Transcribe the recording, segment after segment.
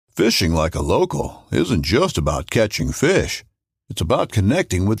Fishing like a local isn't just about catching fish. It's about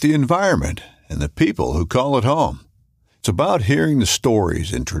connecting with the environment and the people who call it home. It's about hearing the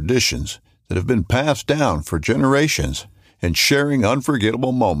stories and traditions that have been passed down for generations and sharing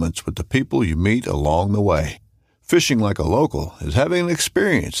unforgettable moments with the people you meet along the way. Fishing like a local is having an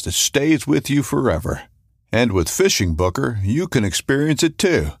experience that stays with you forever. And with Fishing Booker, you can experience it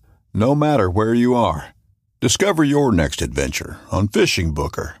too, no matter where you are. Discover your next adventure on Fishing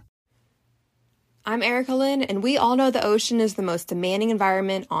Booker. I'm Erica Lynn, and we all know the ocean is the most demanding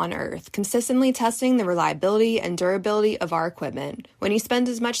environment on Earth, consistently testing the reliability and durability of our equipment. When you spend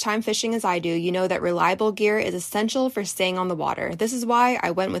as much time fishing as I do, you know that reliable gear is essential for staying on the water. This is why I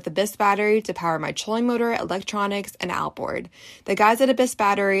went with the Abyss battery to power my trolling motor, electronics, and outboard. The guys at Abyss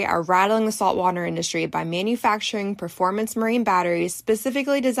Battery are rattling the saltwater industry by manufacturing performance marine batteries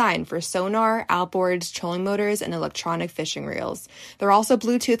specifically designed for sonar, outboards, trolling motors, and electronic fishing reels. They're also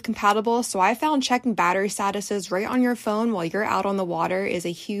Bluetooth compatible, so I found checking battery statuses right on your phone while you're out on the water is a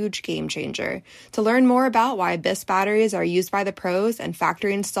huge game changer. To learn more about why Abyss batteries are used by the pros and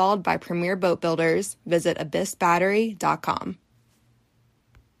factory installed by premier boat builders, visit abyssbattery.com.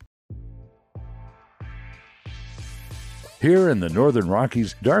 Here in the Northern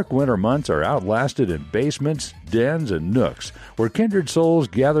Rockies, dark winter months are outlasted in basements, dens, and nooks where kindred souls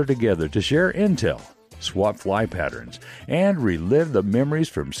gather together to share intel, swap fly patterns, and relive the memories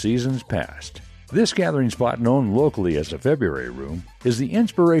from seasons past. This gathering spot, known locally as the February Room, is the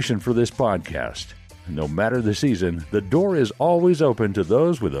inspiration for this podcast. No matter the season, the door is always open to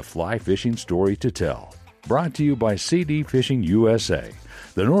those with a fly fishing story to tell. Brought to you by CD Fishing USA,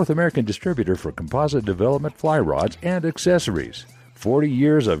 the North American distributor for composite development fly rods and accessories. 40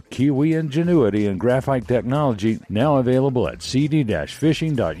 years of Kiwi ingenuity and graphite technology now available at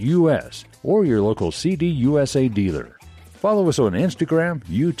cd-fishing.us or your local CD USA dealer. Follow us on Instagram,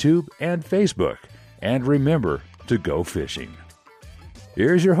 YouTube, and Facebook. And remember to go fishing.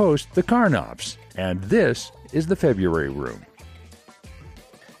 Here's your host, the Carnops, and this is the February Room.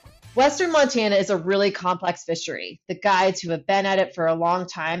 Western Montana is a really complex fishery. The guides who have been at it for a long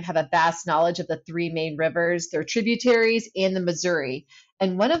time have a vast knowledge of the three main rivers, their tributaries, and the Missouri.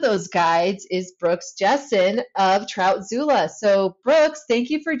 And one of those guides is Brooks Jessen of Trout Zula. So, Brooks,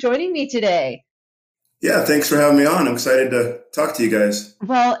 thank you for joining me today. Yeah, thanks for having me on. I'm excited to talk to you guys.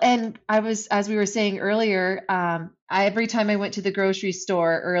 Well, and as we were saying earlier, every time I went to the grocery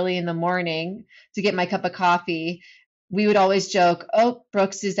store early in the morning to get my cup of coffee, we would always joke, oh,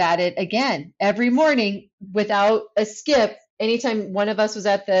 Brooks is at it again. Every morning without a skip, anytime one of us was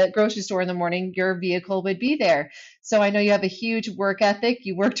at the grocery store in the morning, your vehicle would be there. So I know you have a huge work ethic.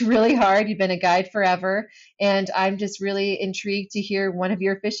 You worked really hard. You've been a guide forever. And I'm just really intrigued to hear one of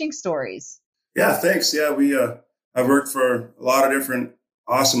your fishing stories. Yeah, thanks. Yeah, I've worked for a lot of different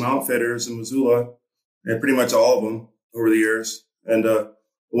awesome outfitters in Missoula, and pretty much all of them over the years. And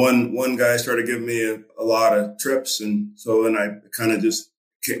one guy started giving me a lot of trips, and so then I kind of just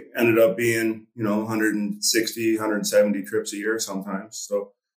ended up being 160, 170 trips a year sometimes.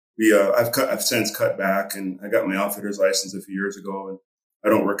 So I've since cut back, and I got my outfitter's license a few years ago, and I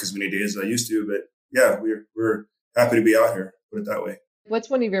don't work as many days as I used to. But yeah, we're happy to be out here. Put it that way.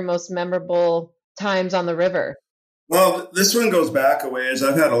 What's one of your most memorable times on the river? Well, this one goes back a ways.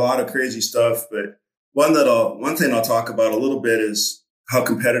 I've had a lot of crazy stuff, but one thing I'll talk about a little bit is how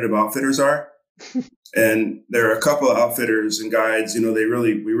competitive outfitters are. And there are a couple of outfitters and guides, we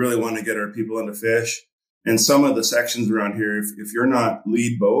really want to get our people into fish. And some of the sections around here, if you're not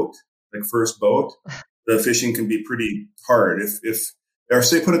lead boat, like first boat, the fishing can be pretty hard. Or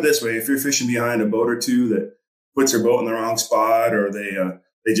say, put it this way, if you're fishing behind a boat or two that puts their boat in the wrong spot, or they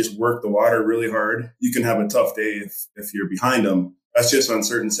just work the water really hard, you can have a tough day if you're behind them. That's just on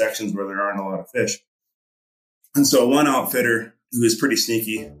certain sections where there aren't a lot of fish. And so one outfitter who is pretty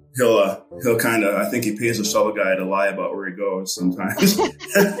sneaky, he'll kind of, I think he pays a shuttle guy to lie about where he goes sometimes. So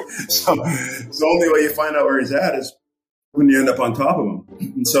the only way you find out where he's at is when you end up on top of him.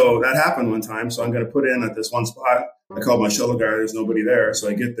 And so that happened one time. So I'm going to put in at this one spot. I called my shuttle guy. There's nobody there. So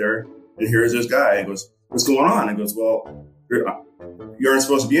I get there, and here's this guy. He goes, "What's going on?" I goes, "Well, you aren't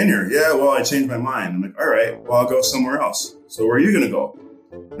supposed to be in here." "Yeah, well, I changed my mind." I'm like, "All right, well, I'll go somewhere else." "So where are you going to go?"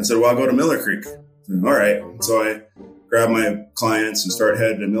 I said, "Well, I'll go to Miller Creek." Said, "All right." So I grabbed my clients and started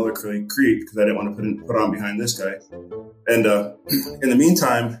heading to Miller Creek because I didn't want to put on behind this guy. And in the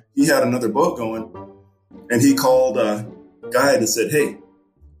meantime, he had another boat going, and he called a guide and said, "Hey,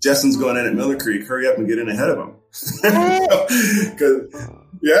 Jessen's going in at Miller Creek. Hurry up and get in ahead of him."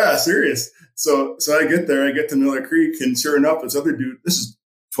 Yeah, serious. So I get there, I get to Miller Creek, and sure enough, this other dude, this is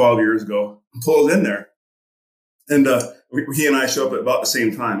 12 years ago, pulls in there. And he and I show up at about the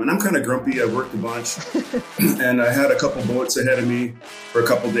same time. And I'm kind of grumpy. I've worked a bunch. And I had a couple boats ahead of me for a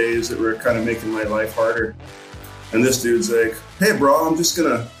couple days that were kind of making my life harder. And this dude's like, hey, bro, I'm just going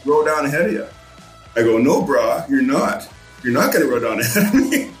to row down ahead of you. I go, no, bro, you're not. You're not going to row down ahead of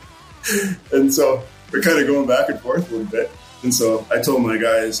me. And so we're kind of going back and forth a little bit. And so I told my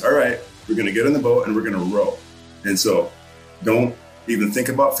guys, all right, we're going to get in the boat and we're going to row. And so don't even think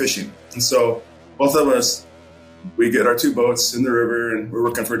about fishing. And so both of us, we get our two boats in the river, and we're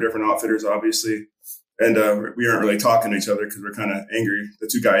working for different outfitters, obviously. And we aren't really talking to each other because we're kind of angry. The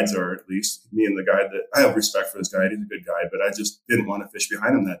two guides are, at least. Me and the guide that I have respect for this guide. He's a good guide, but I just didn't want to fish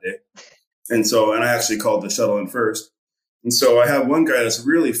behind him that day. And I actually called the shuttle in first. And so I have one guy that's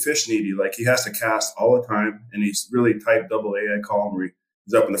really fish needy. Like, he has to cast all the time, and he's really type double A, I call him, where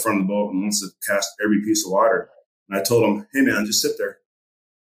he's up in the front of the boat and wants to cast every piece of water. And I told him, hey, man, just sit there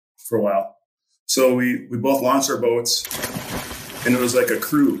for a while. So we both launched our boats, and it was like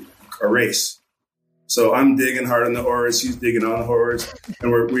a race. So I'm digging hard on the oars, he's digging on the oars,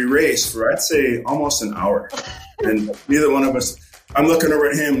 and we raced for, I'd say, almost an hour. And neither one of us, I'm looking over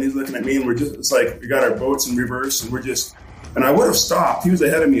at him, and he's looking at me, and it's like we got our boats in reverse, and and I would have stopped. He was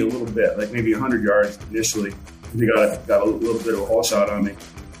ahead of me a little bit, like maybe 100 yards initially. He got a little bit of a hole shot on me.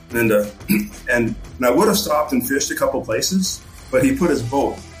 And I would have stopped and fished a couple places, but he put his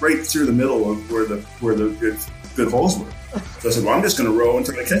boat right through the middle of where the good holes were. So I said, well, I'm just going to row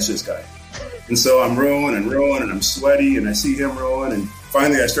until I catch this guy. And so I'm rowing, and I'm sweaty, and I see him rowing, and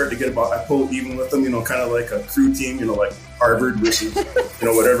finally I start to get I pull even with him, kind of like a crew team, like Harvard versus,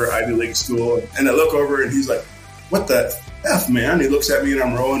 whatever Ivy League school. And I look over, and he's like, what the F, man? He looks at me, and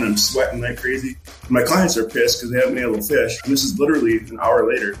I'm rowing, and I'm sweating like crazy. And my clients are pissed because they haven't been able to fish. And this is literally an hour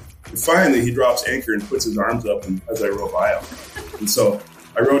later. And finally, he drops anchor and puts his arms up as I row by him. And so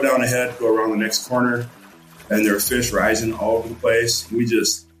I row down ahead, go around the next corner, and there are fish rising all over the place. We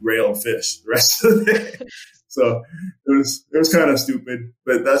just railed fish the rest of the day. So it was kind of stupid,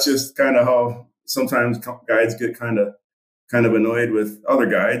 but that's just kind of how sometimes guides get kind of annoyed with other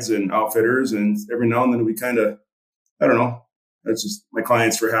guides and outfitters. And every now and then we kind of, I don't know, that's just, my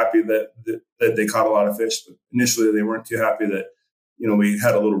clients were happy that they caught a lot of fish, but initially they weren't too happy that, we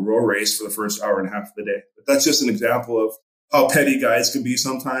had a little row race for the first hour and a half of the day. But that's just an example of how petty guides can be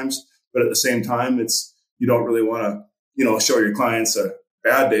sometimes. But at the same time, you don't really want to, show your clients a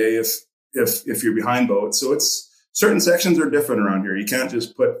bad day if you're behind boats. So certain sections are different around here. You can't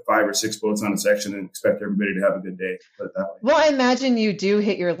just put 5 or 6 boats on a section and expect everybody to have a good day. Put it that way. Well, I imagine you do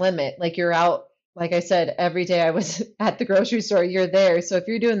hit your limit. Like, you're out, like I said, every day I was at the grocery store, you're there. So if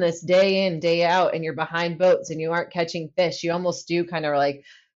you're doing this day in, day out, and you're behind boats and you aren't catching fish, you almost do kind of like,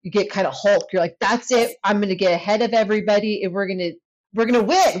 you get kind of Hulk. You're like, that's it. I'm going to get ahead of everybody, and we're going to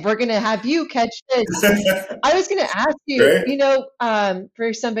win. We're going to have you catch fish. I was going to ask you, right?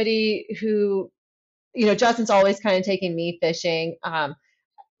 For somebody who, Justin's always kind of taking me fishing.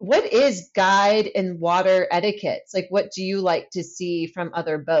 What is guide and water etiquettes? Like, what do you like to see from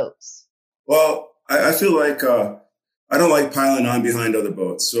other boats? Well, I feel like I don't like piling on behind other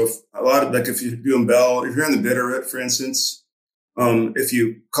boats. So if you're doing Bell, if you're on the Bitterroot, for instance, if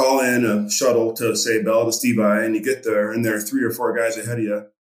you call in a shuttle to, say, Bell to Steve I, and you get there and there are 3 or 4 guys ahead of you,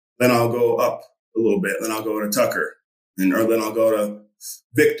 then I'll go up a little bit. Then I'll go to Tucker, or then I'll go to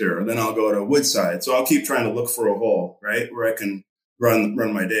Victor, or then I'll go to Woodside. So I'll keep trying to look for a hole, right, where I can run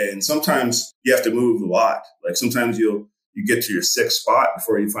my day. And sometimes you have to move a lot. Like, sometimes you get to your 6th spot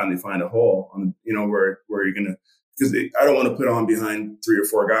before you finally find a hole on, where you're going to, because I don't want to put on behind 3 or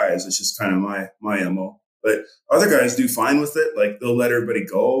 4 guys. It's just kind of my MO. But other guys do fine with it. Like, they'll let everybody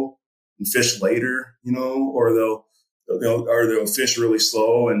go and fish later, or they'll fish really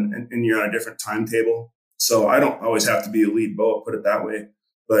slow and you're on a different timetable. So I don't always have to be a lead boat, put it that way.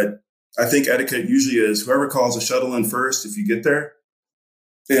 But I think etiquette usually is whoever calls a shuttle in first, if you get there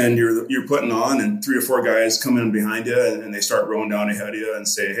and you're putting on and 3 or 4 guys come in behind you and they start rowing down ahead of you and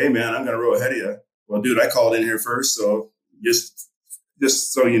say, hey, man, I'm going to row ahead of you. Well, dude, I called in here first. So just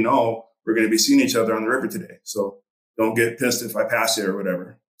so you know, we're going to be seeing each other on the river today. So don't get pissed if I pass you or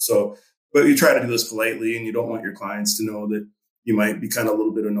whatever. So, but you try to do this politely, and you don't want your clients to know that you might be kind of a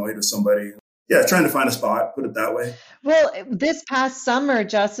little bit annoyed with somebody. Yeah, trying to find a spot, put it that way. Well, this past summer,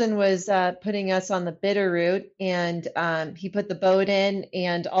 Jessen was putting us on the Bitterroot, and he put the boat in,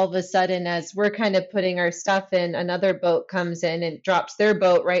 and all of a sudden, as we're kind of putting our stuff in, another boat comes in and drops their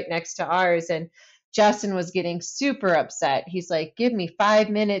boat right next to ours. And Jessen was getting super upset. He's like, give me 5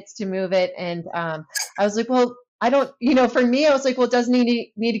 minutes to move it. And I was like, well, I don't, for me, I was like, well, doesn't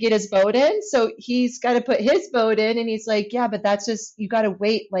he need to get his boat in? So he's got to put his boat in. And he's like, yeah, but that's just, you got to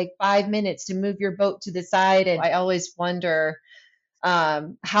wait like 5 minutes to move your boat to the side. And I always wonder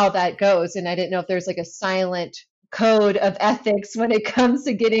how that goes. And I didn't know if there's like a silent code of ethics when it comes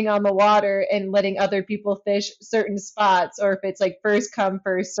to getting on the water and letting other people fish certain spots, or if it's like first come,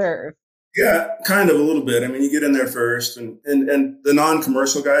 first serve. Yeah, kind of a little bit. I mean, you get in there first, and the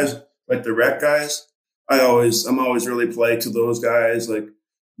non-commercial guys, like the rec guys, I'm always really polite to those guys. Like,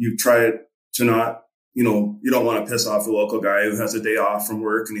 you try to not, you don't want to piss off the local guy who has a day off from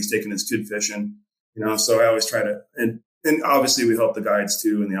work and he's taking his kid fishing, so I always try to, and obviously we help the guides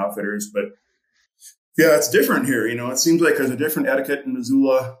too and the outfitters, but yeah, it's different here. It seems like there's a different etiquette in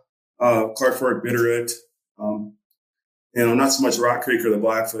Missoula, Clark Fork, Bitterroot, not so much Rock Creek or the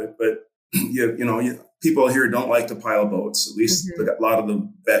Blackfoot, but people here don't like to pile boats. At least a lot of the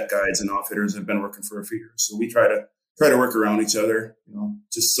vet guides and outfitters have been working for a few years. So we try to work around each other,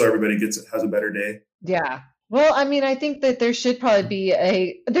 just so everybody has a better day. Yeah. Well, I mean, I think that there should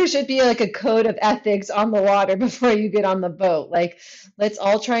be like a code of ethics on the water before you get on the boat. Like, let's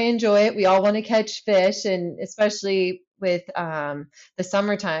all try and enjoy it. We all want to catch fish, and especially with the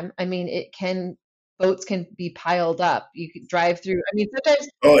summertime. I mean, boats can be piled up. You could drive through. I mean, sometimes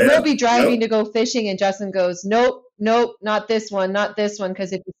we'll be driving to go fishing, and Jessen goes, nope, not this one,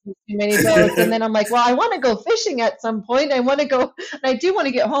 because if you see too many boats. And then I'm like, well, I want to go fishing at some point. I want to go, and I do want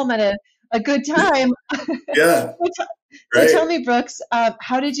to get home at a good time. Yeah. So tell me, Brooks,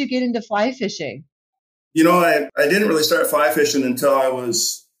 how did you get into fly fishing? I didn't really start fly fishing until I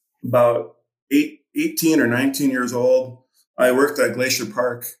was about 18 or 19 years old. I worked at Glacier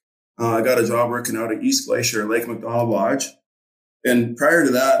Park. I got a job working out at East Glacier, Lake McDonald Lodge. And prior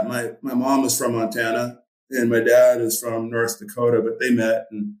to that, my mom was from Montana and my dad is from North Dakota, but they met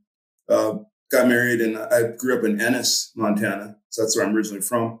and got married. And I grew up in Ennis, Montana. So that's where I'm originally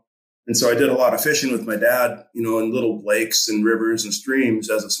from. And so I did a lot of fishing with my dad, in little lakes and rivers and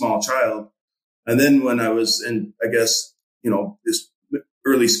streams as a small child. And then when I was in, I guess, this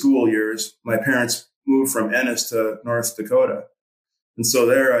early school years, my parents moved from Ennis to North Dakota. And so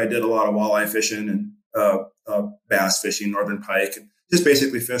there I did a lot of walleye fishing and bass fishing, northern pike, and just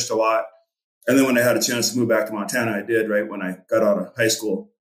basically fished a lot. And then when I had a chance to move back to Montana, I did, right when I got out of high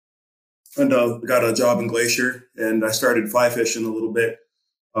school. And got a job in Glacier, and I started fly fishing a little bit.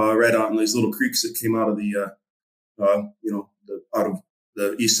 Right on these little creeks that came out of out of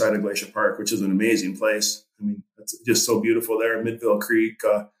the east side of Glacier Park, which is an amazing place. I mean, it's just so beautiful there. Midville Creek,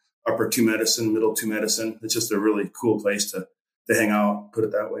 Upper Two Medicine, Middle Two Medicine. It's just a really cool place to hang out, put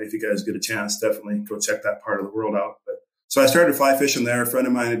it that way. If you guys get a chance, definitely go check that part of the world out. But so I started fly fishing there. A friend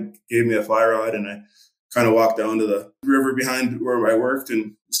of mine gave me a fly rod, and I kind of walked down to the river behind where I worked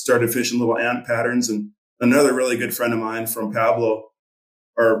and started fishing little ant patterns. And another really good friend of mine from Pablo,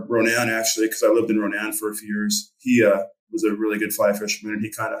 or Ronan, actually, because I lived in Ronan for a few years. He was a really good fly fisherman, and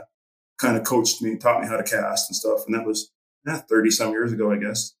he kind of coached me, taught me how to cast and stuff. And that was 30 some years ago, I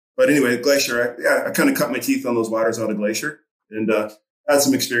guess. But anyway, Glacier, I kind of cut my teeth on those waters out of Glacier, and had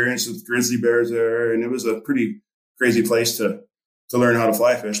some experience with grizzly bears there. And it was a pretty crazy place to learn how to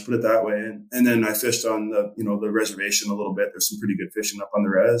fly fish, put it that way. And then I fished on the reservation a little bit. There's some pretty good fishing up on the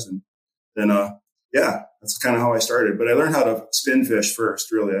res. And then, that's kind of how I started. But I learned how to spin fish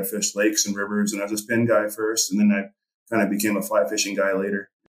first, really. I fished lakes and rivers, and I was a spin guy first. And then I kind of became a fly fishing guy later.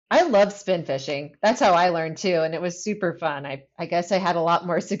 I love spin fishing. That's how I learned too. And it was super fun. I guess I had a lot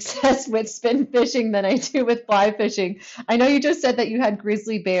more success with spin fishing than I do with fly fishing. I know you just said that you had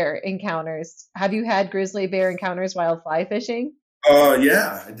grizzly bear encounters. Have you had grizzly bear encounters while fly fishing?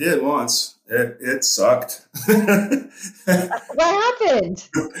 Yeah, I did once. It sucked. What happened?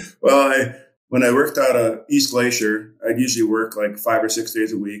 Well, when I worked out of East Glacier, I'd usually work like 5 or 6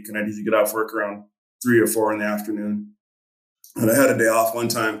 days a week, and I'd usually get off work around 3 or 4 in the afternoon. And I had a day off one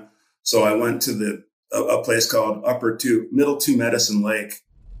time, so I went to a place called Middle Two Medicine Lake,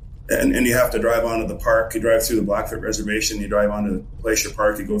 and you have to drive onto the park. You drive through the Blackfoot Reservation, you drive onto Glacier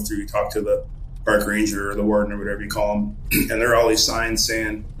Park, you go through, you talk to the park ranger or the warden or whatever you call them, and there are all these signs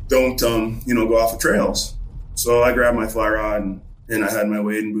saying, don't, go off the trails. So I grabbed my fly rod and I had my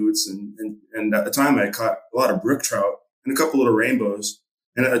wading boots, and at the time I caught a lot of brook trout and a couple little rainbows.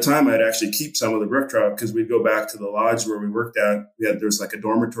 And at the time I'd actually keep some of the brook trout because we'd go back to the lodge where we worked at. There's like a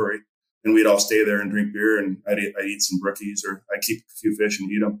dormitory, and we'd all stay there and drink beer, and I'd eat some brookies, or I'd keep a few fish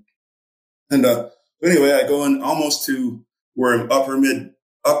and eat them. And anyway, I go in almost to where upper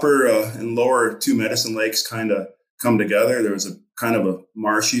and lower Two Medicine Lakes kind of come together. There was a kind of a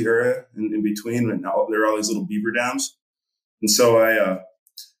marshy area in between, and now there are all these little beaver dams. And so I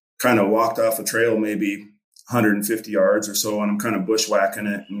kind of walked off a trail maybe 150 yards or so, and I'm kind of bushwhacking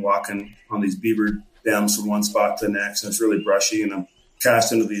it and walking on these beaver dams from one spot to the next, and it's really brushy, and I'm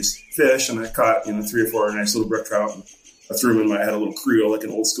cast into these fish, and I caught 3 or 4 nice little brook trout. And I threw them in I had a little creel, like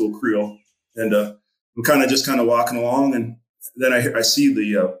an old school creel, and I'm kind of walking along, and then I see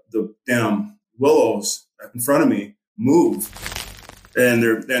the damn willows in front of me move, and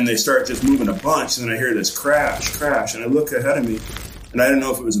they start just moving a bunch, and then I hear this crash, and I look ahead of me, and I didn't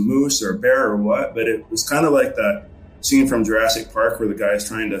know if it was a moose or a bear or what, but it was kind of like that scene from Jurassic Park where the guy's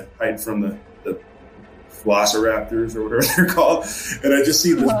trying to hide from the velociraptors or whatever they're called. And I just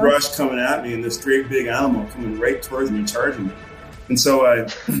see this brush coming at me and this great big animal coming right towards me, charging me. And so I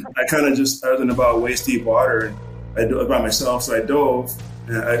was in about waist deep water, and I dove by myself. So I dove,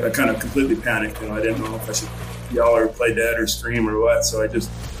 and I kind of completely panicked. I didn't know if I should yell or play dead or scream or what. So I just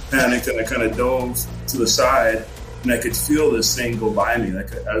panicked, and I kind of dove to the side, and I could feel this thing go by me.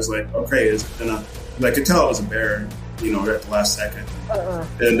 Like I was like, okay, is it gonna? I could tell it was a bear, right at the last second.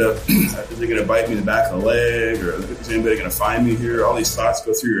 And is it gonna bite me in the back of the leg, or is anybody gonna find me here? All these thoughts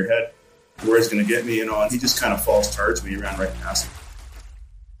go through your head. Where's it gonna get me? And he just kind of falls charged me. He ran right past me.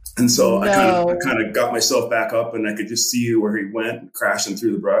 And so I kind of got myself back up, and I could just see where he went, crashing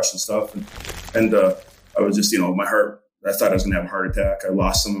through the brush and stuff. And I was just, my heart, I thought I was going to have a heart attack. I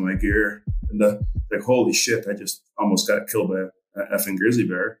lost some of my gear, and like, holy shit, I just almost got killed by an effing grizzly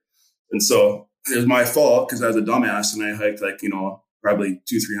bear. And so it was my fault because I was a dumbass, and I hiked probably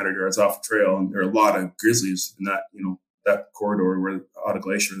 200-300 yards off the trail. And there are a lot of grizzlies in that, that corridor where out of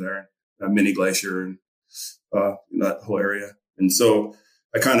glacier there, a mini glacier, and that whole area. And so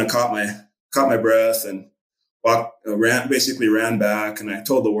I kind of caught my breath and ran back, and I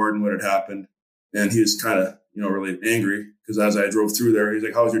told the warden what had happened, and he was kind of, really angry because as I drove through there, he's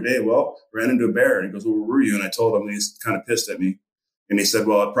like, "How was your day?" "Well, ran into a bear." And he goes, "Well, where were you?" And I told him, and he's kind of pissed at me, and he said,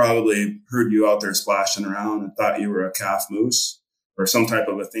 "Well, it probably heard you out there splashing around and thought you were a calf moose or some type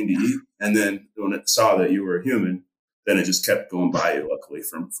of a thing to eat, and then when it saw that you were a human, then it just kept going by you. Luckily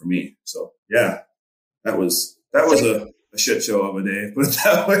for me, so yeah, that was a shit show of a day, put it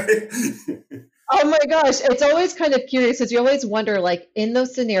that way." Oh my gosh. It's always kind of curious because you always wonder, like in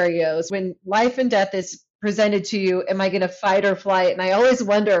those scenarios when life and death is presented to you, am I going to fight or flight? And I always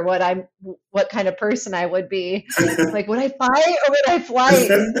wonder what kind of person I would be. Like, would I fight or would I flight?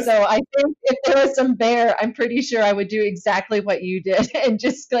 And so I think if there was some bear, I'm pretty sure I would do exactly what you did and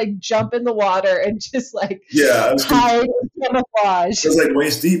just like jump in the water and just like hide and camouflage. It was like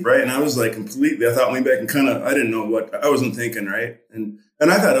waist deep, right? And I was like I thought maybe I can I didn't know what, I wasn't thinking, right? And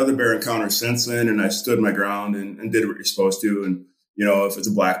I've had other bear encounters since then, and I stood my ground and did what you're supposed to. And, if it's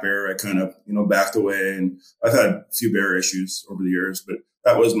a black bear, I kind of, backed away. And I've had a few bear issues over the years, but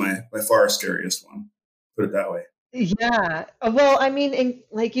that was my by far scariest one, put it that way. Yeah. Well, I mean,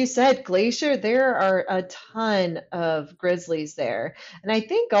 like you said, Glacier, there are a ton of grizzlies there. And I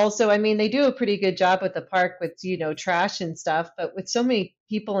think also, I mean, they do a pretty good job with the park with, trash and stuff, but with so many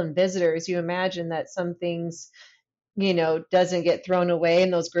people and visitors, you imagine that some things, doesn't get thrown away,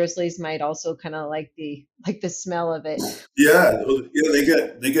 and those grizzlies might also kind of like the smell of it. Yeah.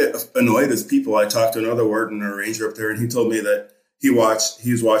 They get annoyed with people. I talked to another warden or ranger up there, and he told me that he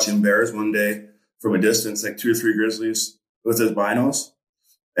was watching bears one day from a distance, like 2 or 3 grizzlies with his binos.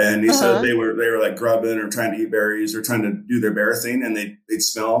 And he said they were like grubbing or trying to eat berries or trying to do their bear thing. And they'd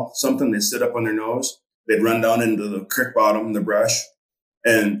smell something. They'd sit up on their nose. They'd run down into the creek bottom, the brush,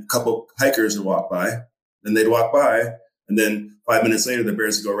 and a couple hikers would walk by. Then they'd walk by. And then 5 minutes later, the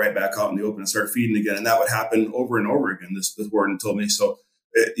bears would go right back out in the open and start feeding again. And that would happen over and over again. This warden told me. So,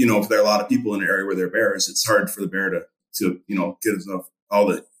 if there are a lot of people in the area where there are bears, it's hard for the bear to get enough, all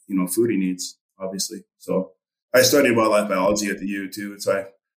the, food he needs, obviously. So I studied wildlife biology at the U too. So I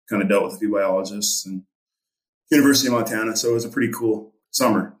kind of dealt with a few biologists and University of Montana. So it was a pretty cool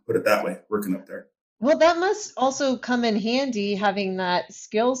summer, put it that way, working up there. Well, that must also come in handy having that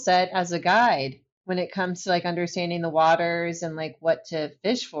skill set as a guide when it comes to like understanding the waters and like what to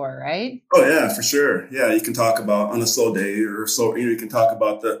fish for, right? Oh yeah, for sure. Yeah. You can talk about on a slow day or slow, you can talk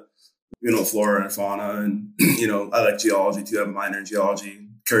about the, flora and fauna and, I like geology too. I have a minor in geology,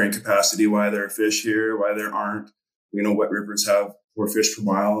 carrying capacity, why there are fish here, why there aren't, what rivers have more fish per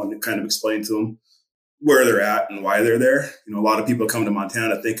mile, and kind of explain to them where they're at and why they're there. A lot of people come to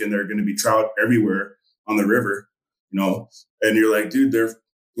Montana thinking they're going to be trout everywhere on the river, and you're like, dude, they're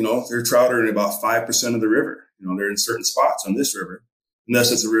trout are in about 5% of the river. They're in certain spots on this river.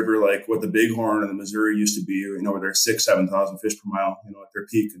 Unless it's a river like what the Bighorn and the Missouri used to be, where there's 6,000-7,000 fish per mile, at their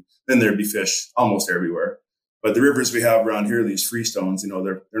peak. And then there'd be fish almost everywhere. But the rivers we have around here, these freestones,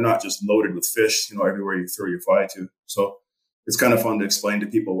 they're not just loaded with fish, everywhere you throw your fly to. So it's kind of fun to explain to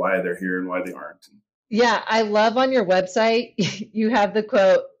people why they're here and why they aren't. Yeah, I love on your website, you have the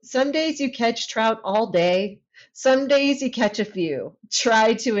quote, some days you catch trout all day, some days you catch a few.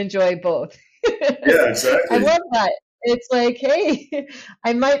 Try to enjoy both. Yeah, I exactly. love that. It's like, hey,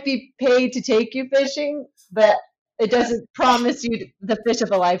 I might be paid to take you fishing, but it doesn't promise you the fish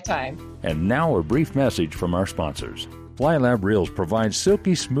of a lifetime. And now a brief message from our sponsors. FlyLab Reels provides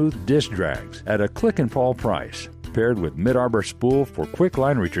silky smooth disc drags at a click and fall price. Paired with mid-arbor spool for quick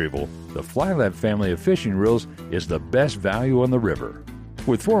line retrieval, the FlyLab family of fishing reels is the best value on the river.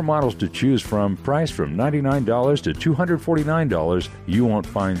 With 4 models to choose from, priced from $99 to $249, you won't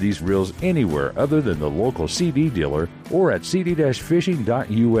find these reels anywhere other than the local CD dealer or at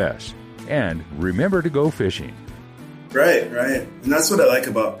cd-fishing.us. And remember to go fishing. Right. And that's what I like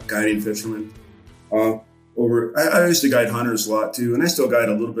about guiding fishermen. I used to guide hunters a lot too, and I still guide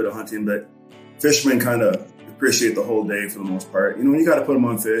a little bit of hunting, but fishermen kind of appreciate the whole day for the most part. You know, you got to put them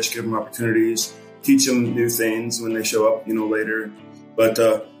on fish, give them opportunities, teach them new things when they show up, later. But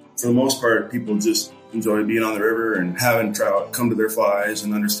for the most part, people just enjoy being on the river and having trout come to their flies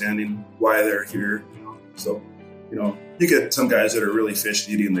and understanding why they're here. So, you get some guys that are really fish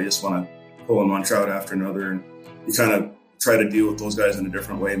needy and they just want to pull in one trout after another, and you kind of try to deal with those guys in a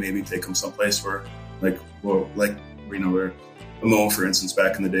different way. Maybe take them someplace where, where a mow, for instance,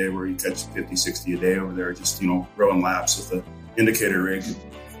 back in the day where you catch 50, 60 a day over there, just, rowing laps with an indicator rig.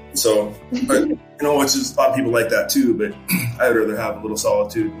 So, but, which is a lot of people like that too, but I'd rather have a little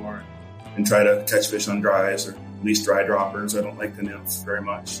solitude more and try to catch fish on dries or at least dry droppers. I don't like the nymphs very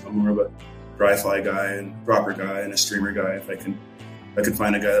much. I'm more of a dry fly guy and dropper guy and a streamer guy if I can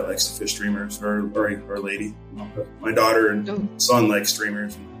find a guy that likes to fish streamers or a lady. My daughter and son like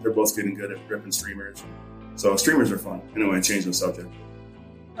streamers, and they're both getting good at ripping streamers. So streamers are fun. Anyway, change the subject.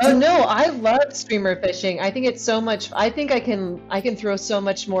 Oh no, I love streamer fishing. I think it's so much. I think I can throw so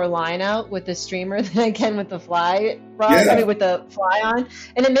much more line out with the streamer than I can with the fly rod. Yeah. I mean, with the fly on,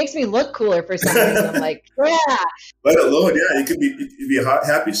 and it makes me look cooler for some reason. I'm like, yeah. Let it load. Yeah, you'd be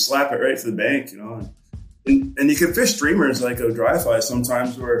happy to slap it right to the bank, And you can fish streamers like a dry fly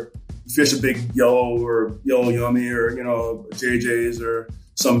sometimes, where you fish a big yellow yummy or JJ's or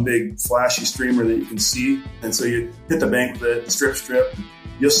some big flashy streamer that you can see, and so you hit the bank with it, strip.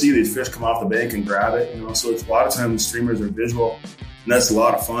 You'll see these fish come off the bank and grab it. So it's a lot of times streamers are visual, and that's a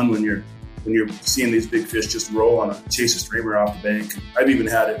lot of fun when you're seeing these big fish just roll on chase a streamer off the bank. I've even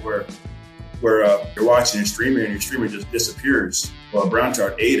had it where you're watching a streamer and your streamer just disappears. Well, a brown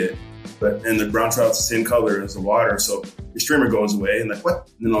trout ate it. And the brown trout's the same color as the water, so your streamer goes away, and like, what?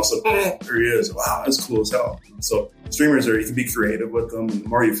 And then all of a sudden, there he is. Wow, that's cool as hell. So streamers you can be creative with them, and the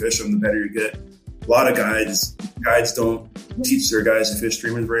more you fish them, the better you get. A lot of guides don't teach their guys to fish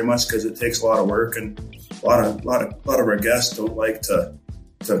streamers very much because it takes a lot of work, and a lot of our guests don't like to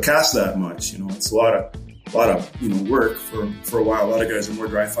cast that much. It's a lot of work for a while. A lot of guys are more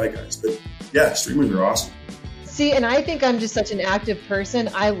dry fly guys, but yeah, streamers are awesome. See, and I think I'm just such an active person.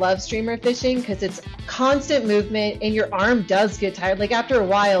 I love streamer fishing because it's constant movement and your arm does get tired. Like after a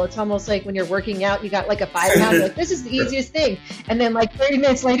while, it's almost like when you're working out, you got like a 5 pound, like this is the easiest thing. And then like 30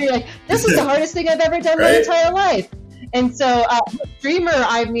 minutes later, you're like, this is the hardest thing I've ever done my entire life. And so streamer,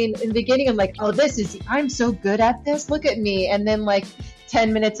 I mean, in the beginning, I'm like, oh, I'm so good at this. Look at me. And then like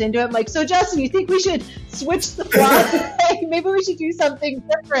 10 minutes into it, I'm like, so Jessen, you think we should switch the fly? Maybe we should do something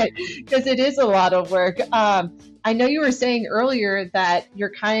different because it is a lot of work. I know you were saying earlier that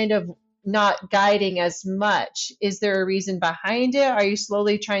you're kind of not guiding as much. Is there a reason behind it? Are you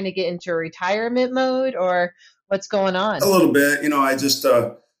slowly trying to get into retirement mode, or what's going on? A little bit. I just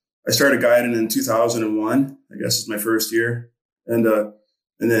I started guiding in 2001. I guess it's my first year, and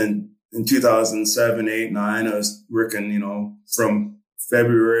then in 2007, 8, 9, I was working. From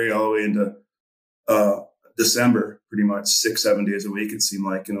February all the way into December, pretty much 6-7 days a week. It seemed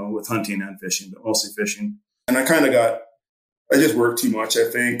like with hunting and fishing, but mostly fishing. And I just worked too much, I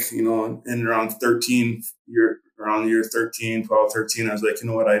think, and around year 13, 12, 13, I was like,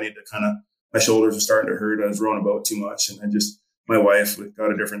 what, I need to my shoulders were starting to hurt. I was rowing about too much. And my wife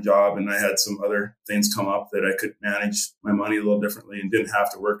got a different job, and I had some other things come up that I could manage my money a little differently and didn't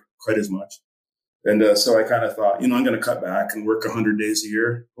have to work quite as much. And so I kind of thought, I'm going to cut back and work 100 days a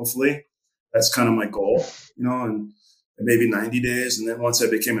year, hopefully. That's kind of my goal, and maybe 90 days. And then once I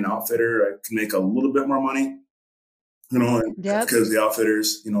became an outfitter, I can make a little bit more money, because the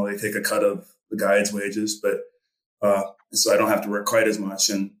outfitters, they take a cut of the guide's wages, but so I don't have to work quite as much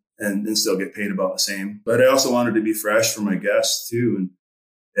and still get paid about the same. But I also wanted to be fresh for my guests too.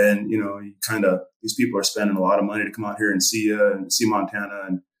 And these people are spending a lot of money to come out here and see you and see Montana.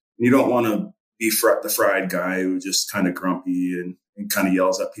 And you don't want to be the fried guy who just kind of grumpy and kind of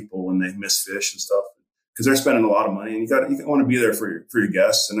yells at people when they miss fish and stuff. because they're spending a lot of money, and you want to be there for your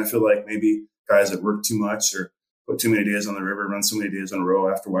guests. And I feel like maybe guys that work too much or put too many days on the river, run so many days in a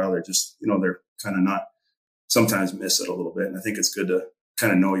row, after a while, they're just, they're kind of not, sometimes miss it a little bit. And I think it's good to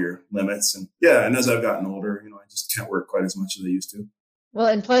kind of know your limits. And and as I've gotten older, I just can't work quite as much as I used to. Well,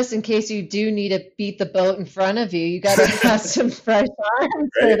 and plus, in case you do need to beat the boat in front of you, you got to have some fresh arms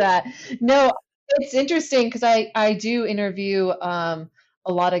for that. No, it's interesting because I do interview a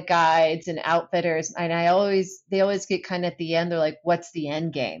lot of guides and outfitters, and they always get kind of at the end, they're like, what's the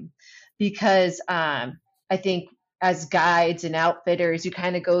end game? Because I think as guides and outfitters, you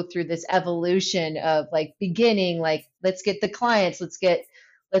kind of go through this evolution of like beginning, like, let's get the clients, let's get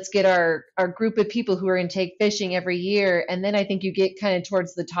our group of people who are in take fishing every year. And then I think you get kind of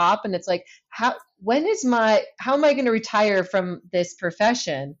towards the top, and it's like, how am I going to retire from this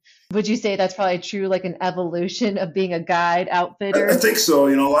profession? Would you say that's probably true, like an evolution of being a guide outfitter? I think so.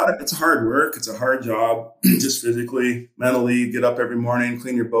 It's hard work. It's a hard job, just physically, mentally. Get up every morning,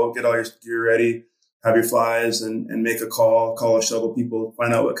 clean your boat, get all your gear ready, have your flies, and make a call a shuttle people,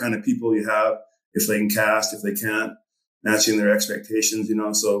 find out what kind of people you have, if they can cast, if they can't, matching their expectations,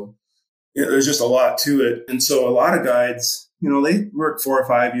 So there's just a lot to it. And so a lot of guides, they work 4 or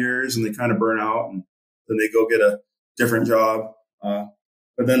 5 years and they kind of burn out, and then they go get a different job.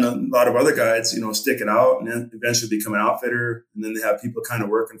 But then a lot of other guides, stick it out and then eventually become an outfitter. And then they have people kind of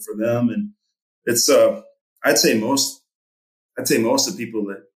working for them. And it's, I'd say most of the people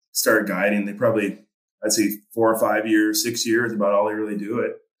that start guiding, they probably, I'd say 4 or 5 years, 6 years, about all they really do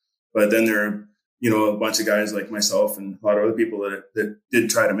it. But then there are, a bunch of guys like myself and a lot of other people that did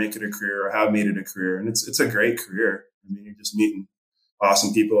try to make it a career or have made it a career. And it's a great career. I mean, you're just meeting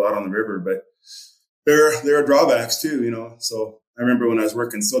awesome people out on the river, but there are drawbacks too, So I remember when I was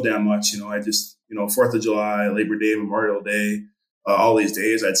working so damn much, I just, 4th of July, Labor Day, Memorial Day, all these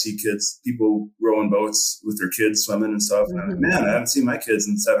days I'd see people rowing boats with their kids swimming and stuff. And I'm like, man, I haven't seen my kids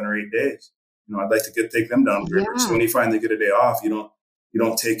in 7 or 8 days. I'd like to take them down the river. So when you finally get a day off, you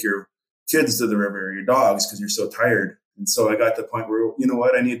don't take your kids to the river or your dogs because you're so tired. And so I got to the point where,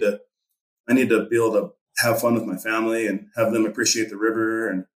 I need to be able to have fun with my family and have them appreciate the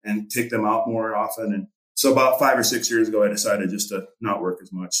river and take them out more often. And so about 5 or 6 years ago, I decided just to not work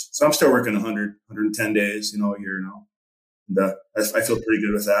as much. So I'm still working 100, 110 days, a year now. And I feel pretty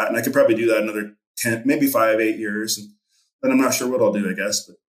good with that. And I could probably do that another 10, maybe 5, 8 years. And then I'm not sure what I'll do, I guess,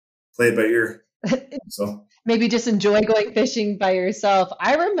 but play it by ear. So maybe just enjoy going fishing by yourself.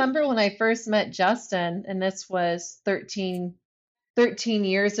 I remember when I first met Jessen, and this was 13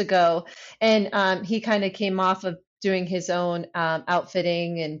 years ago. And he kind of came off of doing his own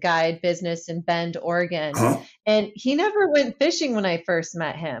outfitting and guide business in Bend, Oregon. And he never went fishing when I first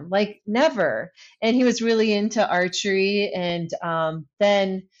met him, like never. And he was really into archery. And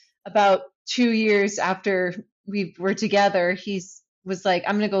then about 2 years after we were together, was like,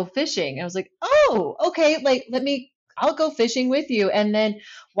 I'm going to go fishing. And I was like, oh, okay. Like, I'll go fishing with you. And then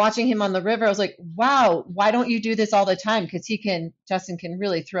watching him on the river, I was like, wow, why don't you do this all the time? Because Jessen can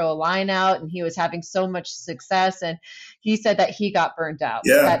really throw a line out, and he was having so much success. And he said that he got burned out.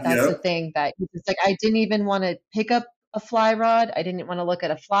 That's the thing, that he was like, I didn't even want to pick up a fly rod. I didn't want to look at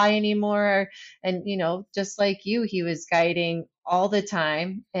a fly anymore. And, just like you, he was guiding all the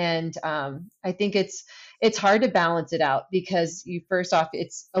time. And I think it's hard to balance it out because first off,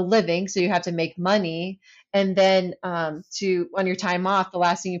 it's a living, so you have to make money. And then on your time off, the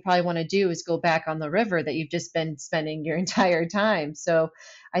last thing you probably want to do is go back on the river that you've just been spending your entire time. So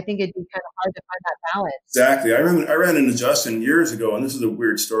I think it'd be kind of hard to find that balance. Exactly. I ran into Justin years ago, and this is a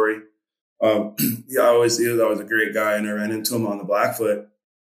weird story. He was a great guy, and I ran into him on the Blackfoot.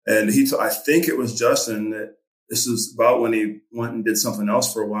 And I think it was Justin that this is about when he went and did something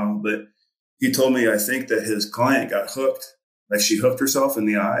else for a while, but he told me, I think, that his client got hooked. Like she hooked herself in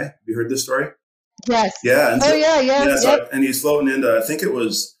the eye. Have you heard this story? Yes. Yeah. And Yep. And he's floating into, I think it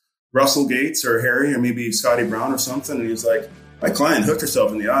was Russell Gates or Harry or maybe Scotty Brown or something. And he's like, my client hooked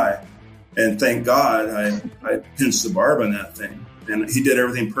herself in the eye. And thank God I pinched the barb on that thing. And he did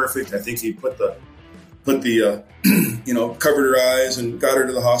everything perfect. I think he put the covered her eyes and got her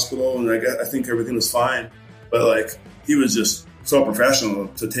to the hospital. And I think everything was fine. But like, he was just so professional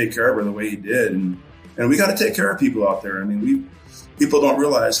to take care of her the way he did. And we got to take care of people out there. I mean, people don't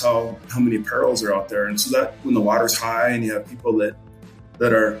realize how many perils are out there. And so that when the water's high and you have people that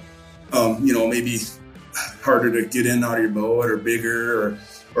are, maybe harder to get in out of your boat or bigger or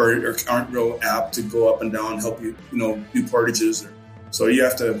aren't real apt to go up and down, help you, do portages. So you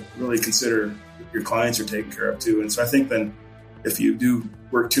have to really consider your clients are taken care of too. And so I think then if you do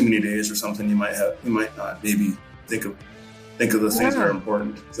work too many days or something, you might not maybe think of the things that are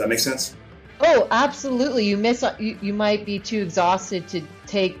important. Does that make sense? Oh, absolutely. You miss, you might be too exhausted to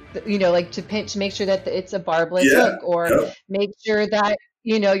take, like to pinch, make sure that it's a barbless hook, or make sure that,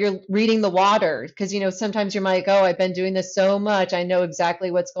 you're reading the water. Cause, sometimes you're like, oh, I've been doing this so much, I know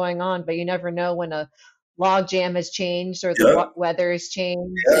exactly what's going on, but you never know when a log jam has changed or the weather has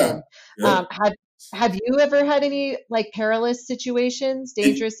changed. And have you ever had any like perilous situations,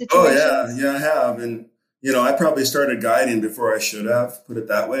 dangerous situations? Oh yeah, I have. And I probably started guiding before I should have, put it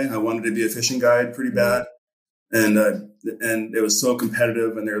that way. I wanted to be a fishing guide pretty bad. And it was so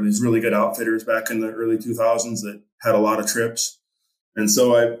competitive, and there were these really good outfitters back in the early 2000s that had a lot of trips. And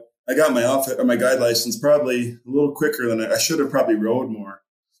so I got my outfit or my guide license probably a little quicker than I should have probably rowed more.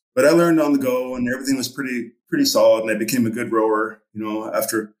 But I learned on the go, and everything was pretty solid, and I became a good rower,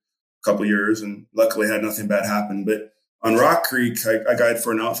 after a couple of years, and luckily had nothing bad happen. But on Rock Creek, I guide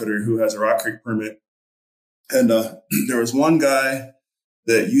for an outfitter who has a Rock Creek permit. And there was one guy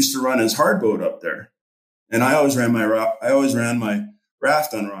that used to run his hard boat up there, and I always ran my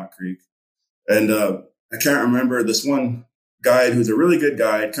raft on Rock Creek. And I can't remember this one guide who's a really good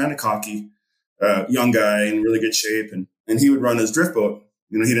guide, kind of cocky, young guy in really good shape, and he would run his drift boat.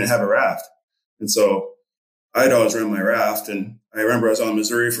 He didn't have a raft, and so I'd always run my raft. And I remember I was on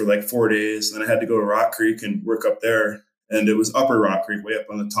Missouri for like 4 days, and I had to go to Rock Creek and work up there, and it was Upper Rock Creek, way up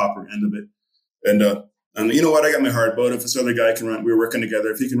on the top end of it, and you know what? I got my hard boat. If this other guy can run, we were working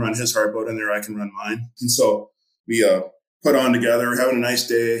together. If he can run his hard boat in there, I can run mine. And so we put on together, having a nice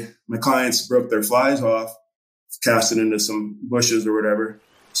day. My clients broke their flies off, cast it into some bushes or whatever.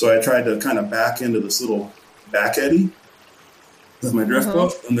 So I tried to kind of back into this little back eddy with my drift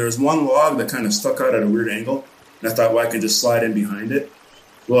boat. And there was one log that kind of stuck out at a weird angle. And I thought, well, I could just slide in behind it.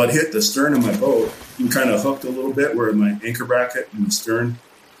 Well, it hit the stern of my boat and kind of hooked a little bit where my anchor bracket and the stern,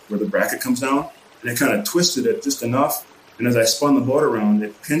 where the bracket comes down. And it kind of twisted it just enough. And as I spun the boat around,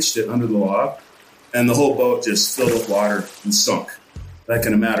 it pinched it under the log. And the whole boat just filled with water and sunk. Like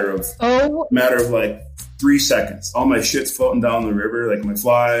in a matter of like 3 seconds. All my shit's floating down the river, like my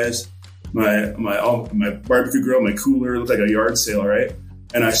flies, my barbecue grill, my cooler. It looked like a yard sale, right?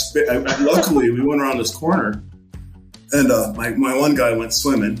 And luckily, we went around this corner. And my one guy went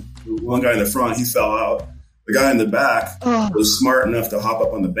swimming. One guy in the front, he fell out. The guy in the back was smart enough to hop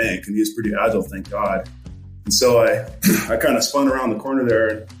up on the bank, and he was pretty agile, thank God. And so I kind of spun around the corner there,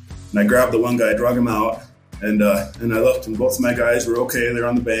 and I grabbed the one guy, drug him out, and I looked, and both of my guys were okay. They're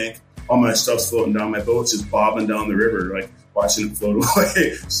on the bank. All my stuff's floating down. My boat's just bobbing down the river, like watching it float away.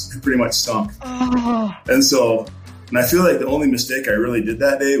 It pretty much stunk. And I feel like the only mistake I really did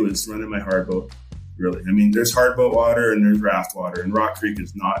that day was running my hard boat. Really, I mean, there's hard boat water and there's raft water, and Rock Creek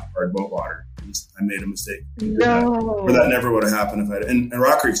is not hard boat water. I made a mistake. Or that never would have happened if I. And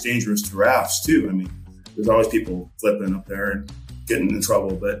Rock Creek's dangerous to rafts too. I mean, there's always people flipping up there and getting in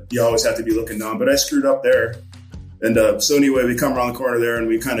trouble, but you always have to be looking down. But I screwed up there, and so anyway, we come around the corner there, and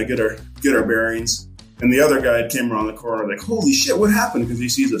we kind of get our bearings. And the other guy came around the corner like, "Holy shit, what happened?" Because he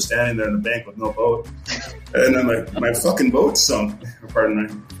sees us standing there in the bank with no boat, and then my fucking boat sunk. Pardon my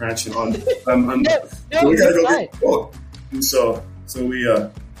French. We gotta go get the boat. And so we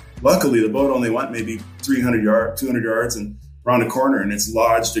luckily the boat only went maybe 200 yards, and around a corner, and it's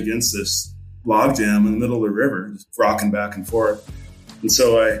lodged against this log jam in the middle of the river, just rocking back and forth. And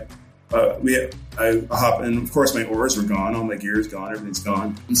so I hop, and of course my oars were gone, all my gear's gone, everything's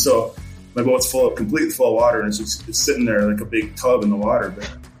gone, and so my boat's completely full of water, and it's sitting there like a big tub in the water.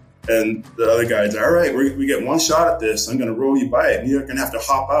 And the other guy's, all right, we get one shot at this. I'm going to row you by it, and you're going to have to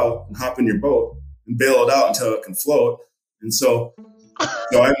hop out and hop in your boat and bail it out until it can float. And so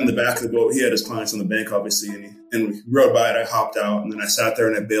I'm in the back of the boat. He had his clients on the bank, obviously, and we rode by it. I hopped out, and then I sat there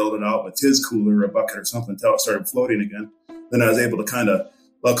and I bailed it out with his cooler or a bucket or something until it started floating again. Then I was able to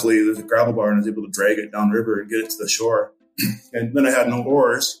luckily there's a gravel bar, and I was able to drag it down the river and get it to the shore. And then I had no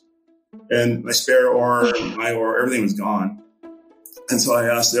oars, and my spare oar, my oar, everything was gone. And so I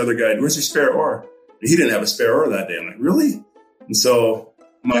asked the other guy, "Where's your spare oar?" And he didn't have a spare oar that day. I'm like, "Really?" And so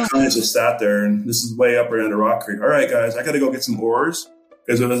my clients just sat there, and this is way up around the Rock Creek. "All right, guys, I got to go get some oars,"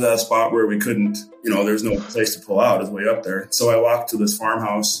 because it was at a spot where we couldn't, there's no place to pull out. It was way up there. So I walked to this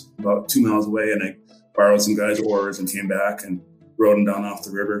farmhouse about 2 miles away, and I borrowed some guys' oars and came back and rode them down off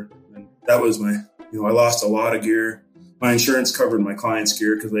the river. And that was I lost a lot of gear. My insurance covered my clients'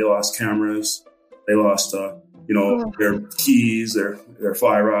 gear because they lost cameras. They lost, their keys, their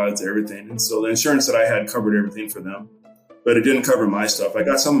fly rods, everything. And so the insurance that I had covered everything for them, but it didn't cover my stuff. I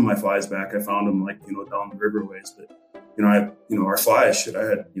got some of my flies back. I found them down the riverways, but our flies, I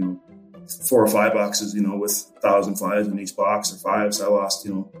had, 4 or 5 boxes, with 1,000 flies in each box or 5. So I lost,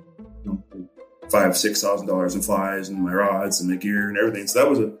 $5,000-6,000 in flies and my rods and the gear and everything. So that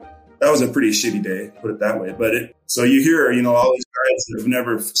was that was a pretty shitty day, put it that way. But so you hear, all these guys that have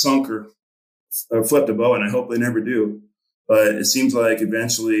never sunk or flipped a boat, and I hope they never do. But it seems like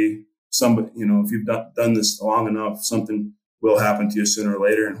eventually somebody, if you've done this long enough, something will happen to you sooner or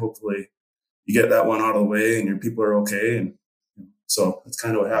later. And hopefully you get that one out of the way and your people are okay. And so that's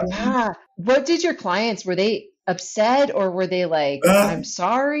kind of what happened. Yeah. What did your clients, were they upset or were they like, I'm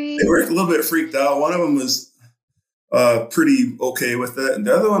sorry? They were a little bit freaked out. One of them was pretty okay with it. And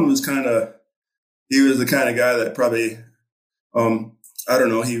the other one was he was the kind of guy that probably, I don't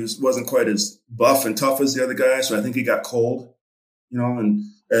know, he wasn't quite as buff and tough as the other guy. So I think he got cold, and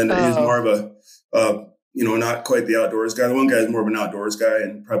he's more of a, not quite the outdoors guy. The one guy is more of an outdoors guy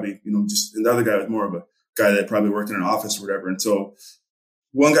and probably, and the other guy was more of a guy that probably worked in an office or whatever. And so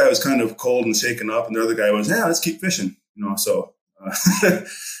one guy was kind of cold and shaken up and the other guy was, let's keep fishing, so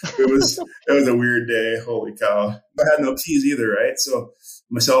it was a weird day. Holy cow. I had no keys either. Right. So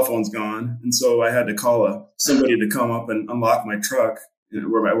my cell phone's gone. And so I had to call somebody to come up and unlock my truck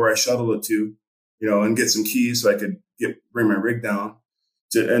where I shuttled it to, and get some keys so I could bring my rig down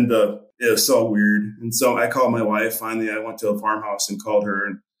it was so weird. And so I called my wife. Finally, I went to a farmhouse and called her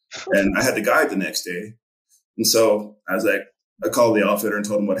and I had to guide the next day. And so I called the outfitter and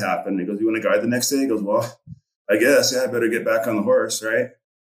told him what happened. He goes, "You want to guide the next day?" He goes, "Well, I guess, I better get back on the horse." Right.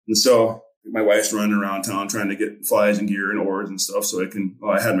 And so my wife's running around town trying to get flies and gear and oars and stuff. So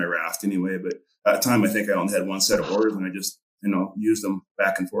I had my raft anyway, but at the time I think I only had one set of oars and I just, used them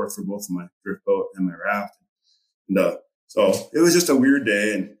back and forth for both my drift boat and my raft. And, so it was just a weird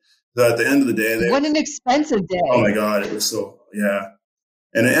day. And at the end of the day, what an expensive day. Oh my God. It was yeah.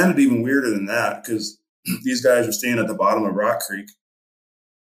 And it ended even weirder than that because these guys were staying at the bottom of Rock Creek.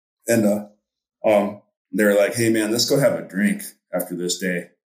 And, they were like, "Hey man, let's go have a drink after this day."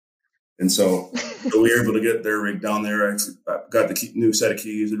 And so we were able to get their rig down there. I got the new set of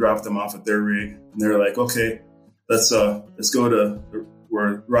keys. I dropped them off at their rig and they were like, "Okay, let's go to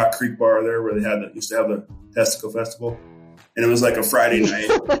where Rock Creek Bar there where they used to have the Testicle Festival." And it was like a Friday night.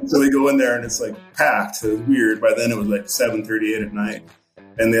 So we go in there and it's like packed. It was weird. By then it was like 7:38 at night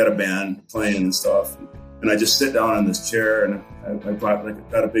and they had a band playing and stuff. And I just sit down on this chair and I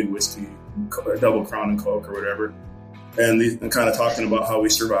got a big whiskey, a double Crown and Coke or whatever. And kind of talking about how we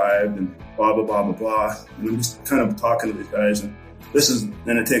survived and blah, blah, blah, blah, blah. And I'm just kind of talking to these guys. And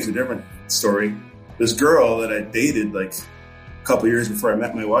it takes a different story. This girl that I dated like a couple of years before I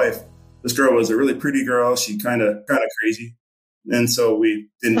met my wife, this girl was a really pretty girl. She kind of crazy. And so we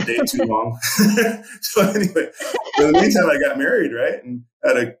didn't date too long. So anyway, in the meantime, I got married, right? And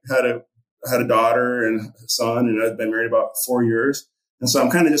had a daughter and a son, and I've been married about 4 years. And so I'm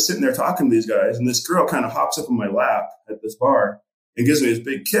kind of just sitting there talking to these guys, and this girl kind of hops up in my lap at this bar and gives me this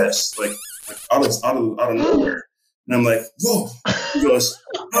big kiss, like out of nowhere. And I'm like, "Whoa!" She goes,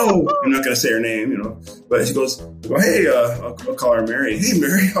 "Oh," I'm not going to say her name, but she goes, "Hey," I'll call her Mary. "Hey,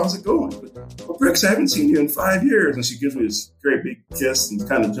 Mary, how's it going?" "Well, Brooks, I haven't seen you in 5 years." And she gives me this great big kiss and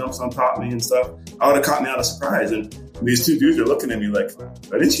kind of jumps on top of me and stuff. I would have caught me out of surprise. And these two dudes are looking at me like,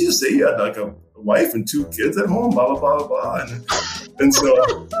 "Didn't you just say you had like a wife and 2 kids at home?" Blah, blah, blah, blah. And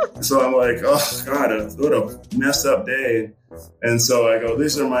so I'm like, "Oh God, what a messed up day." And so I go,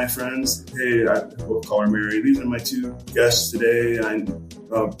 "These are my friends. Hey," we'll call her Mary. "These are my 2 guests today.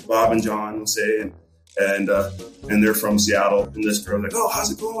 Bob and John," will say, and they're from Seattle. And this girl's like, "Oh,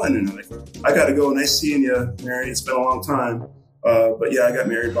 how's it going?" And I'm like, "I got to go. Nice seeing you, Mary. It's been a long time. But yeah, I got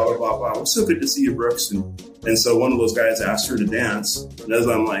married, blah, blah, blah, blah. It was so good to see you, Brooks." And so one of those guys asked her to dance. And as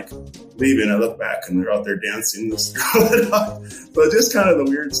I'm like leaving, I look back and they're out there dancing. This girl. So just kind of the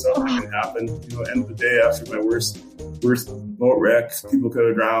weird stuff that can happen. End of the day after my worst boat wreck, people could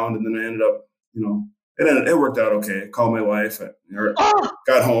have drowned. And then I ended up, it worked out okay. I called my wife,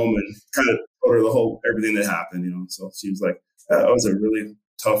 got home and kind of told her everything that happened, So she was like, "That was a really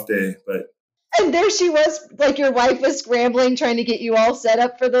tough day." But and there she was, like your wife was scrambling, trying to get you all set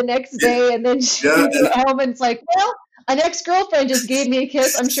up for the next day. And then she got home and it's like, "Well, an ex-girlfriend just gave me a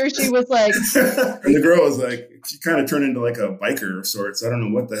kiss." I'm sure she was like. And the girl was like, she kind of turned into like a biker of sorts. I don't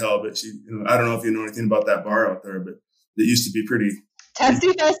know what the hell, but she, I don't know if you know anything about that bar out there, but it used to be pretty. Testy?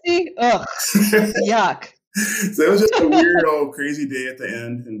 Ugh. Yuck. So it was just a weird old crazy day at the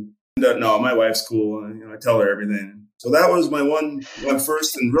end. And no, my wife's cool. And, I tell her everything. So that was my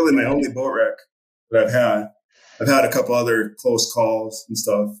first and really my only boat wreck that I've had. I've had a couple other close calls and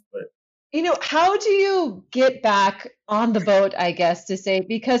stuff, but. How do you get back on the boat, I guess, to say,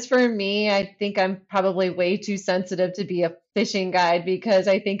 because for me, I think I'm probably way too sensitive to be a fishing guide because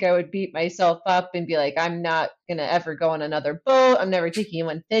I think I would beat myself up and be like, I'm not going to ever go on another boat. I'm never taking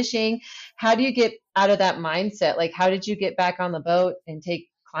anyone fishing. How do you get out of that mindset? Like, how did you get back on the boat and take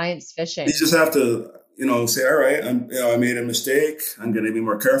clients fishing? You just have to, say, all right, I made a mistake. I'm going to be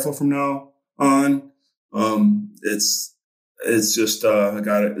more careful from now on. It's just, I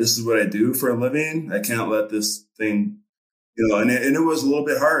got it. This is what I do for a living. I can't let this thing, and it was a little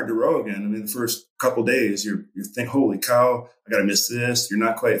bit hard to row again. I mean, the first couple days you think, holy cow, I got to miss this. You're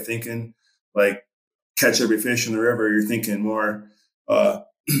not quite thinking like catch every fish in the river. You're thinking more,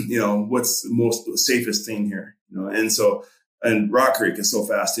 what's the safest thing here, and Rock Creek is so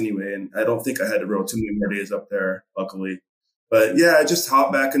fast anyway. And I don't think I had to row too many more days up there, luckily. But yeah, I just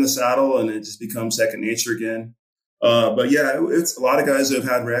hop back in the saddle and it just becomes second nature again. But yeah, it's a lot of guys that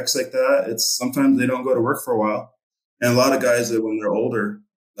have had wrecks like that. It's sometimes they don't go to work for a while. And a lot of guys that when they're older,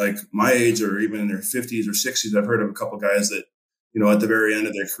 like my age or even in their 50s or 60s, I've heard of a couple of guys that, at the very end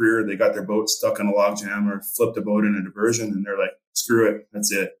of their career, they got their boat stuck on a log jam or flipped a boat in a diversion and they're like, screw it.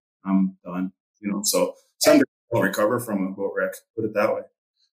 That's it. I'm done. So some guys don't recover from a boat wreck, put it that way.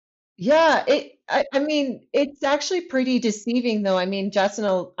 Yeah, I mean, it's actually pretty deceiving though. I mean,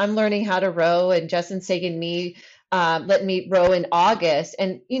 Jessen, I'm learning how to row and Jessen's taken me, let me row in August.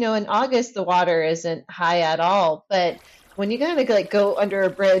 And, in August, the water isn't high at all. But when you kind of go under a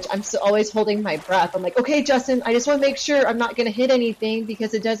bridge, I'm always holding my breath. I'm like, okay, Jessen, I just want to make sure I'm not going to hit anything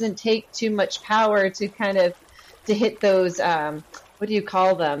because it doesn't take too much power to to hit those, what do you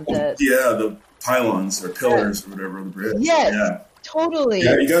call them? The pylons or pillars or whatever on the bridge. Yes. Yeah. Totally.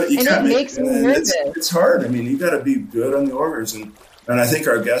 Yeah, it makes me nervous. It's hard. I mean, you got to be good on the oars. And I think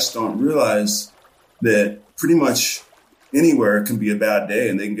our guests don't realize that pretty much anywhere can be a bad day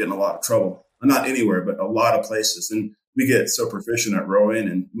and they can get in a lot of trouble. Not anywhere, but a lot of places. And we get so proficient at rowing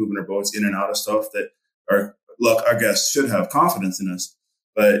and moving our boats in and out of stuff that our guests should have confidence in us.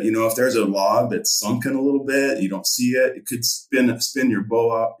 But, if there's a log that's sunken a little bit, you don't see it, it could spin your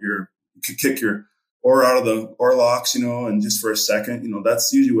bow out, you could kick your oar out of the oar locks, and just for a second,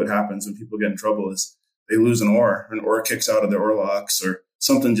 that's usually what happens when people get in trouble is they lose an oar kicks out of their oar locks or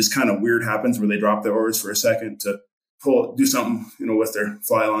something just kind of weird happens where they drop their oars for a second to do something, with their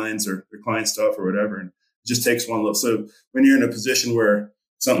fly lines or their client stuff or whatever. And it just takes one little. So when you're in a position where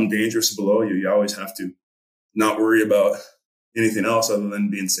something dangerous is below you, you always have to not worry about anything else other than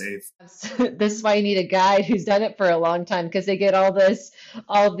being safe. This is why you need a guide who's done it for a long time because they get all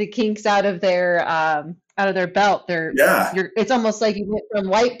the kinks out of their belt. It's almost like you went from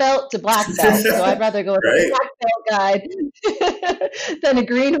white belt to black belt. So I'd rather go with a black belt guide than a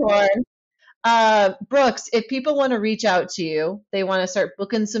greenhorn. Brooks, if people want to reach out to you, they want to start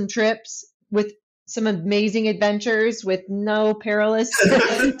booking some trips with some amazing adventures with no perilous,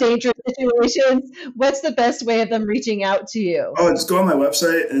 dangerous situations. What's the best way of them reaching out to you? Oh, just go on my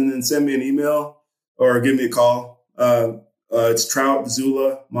website and then send me an email or give me a call. It's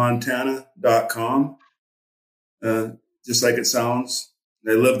troutzulamontana.com. Just like it sounds.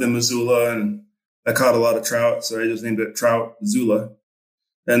 I lived in Missoula and I caught a lot of trout, so I just named it Trout Zula.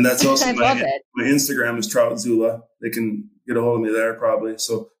 And that's also my Instagram is Troutzula. They can get a hold of me there probably.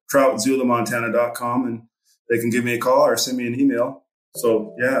 So troutzulamontana.com and they can give me a call or send me an email.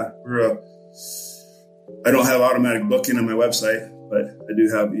 So yeah, I don't have automatic booking on my website, but I do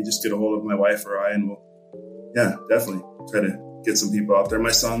have, you just get a hold of my wife or I and we'll, definitely try to get some people out there.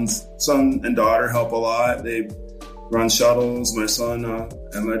 My son and daughter help a lot. They run shuttles. My son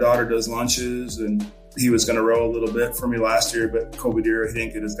and my daughter does lunches and he was going to row a little bit for me last year, but COVID year, he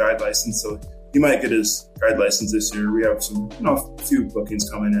didn't get his guide license. So he might get his guide license this year. We have some, a few bookings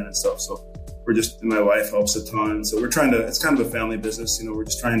coming in and stuff. So and my wife helps a ton. So it's kind of a family business. We're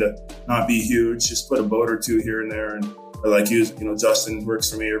just trying to not be huge, just put a boat or two here and there. And like Justin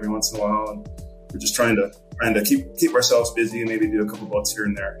works for me every once in a while. And we're just trying to keep ourselves busy and maybe do a couple boats here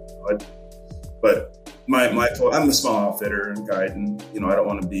and there. But I'm a small outfitter and guide and, I don't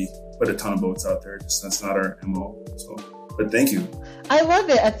want to put a ton of boats out there. Just that's not our MO. So, but thank you. I love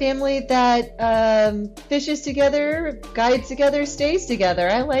it. A family that fishes together, guides together, stays together.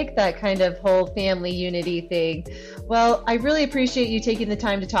 I like that kind of whole family unity thing. Well, I really appreciate you taking the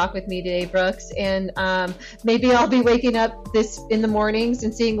time to talk with me today, Brooks. And maybe I'll be waking up in the mornings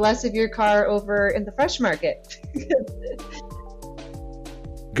and seeing less of your car over in the fresh market.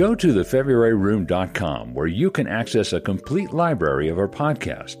 Go to thefebruaryroom.com where you can access a complete library of our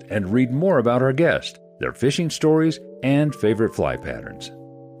podcast and read more about our guests, their fishing stories, and favorite fly patterns.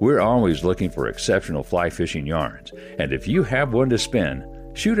 We're always looking for exceptional fly fishing yarns, and if you have one to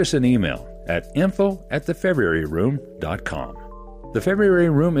spin, shoot us an email at info@thefebruaryroom.com. The February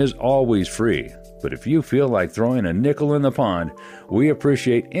Room is always free, but if you feel like throwing a nickel in the pond, we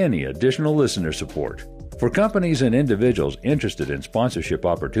appreciate any additional listener support. For companies and individuals interested in sponsorship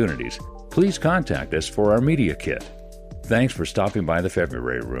opportunities, please contact us for our media kit. Thanks for stopping by the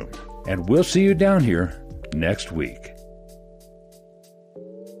February room, and we'll see you down here next week.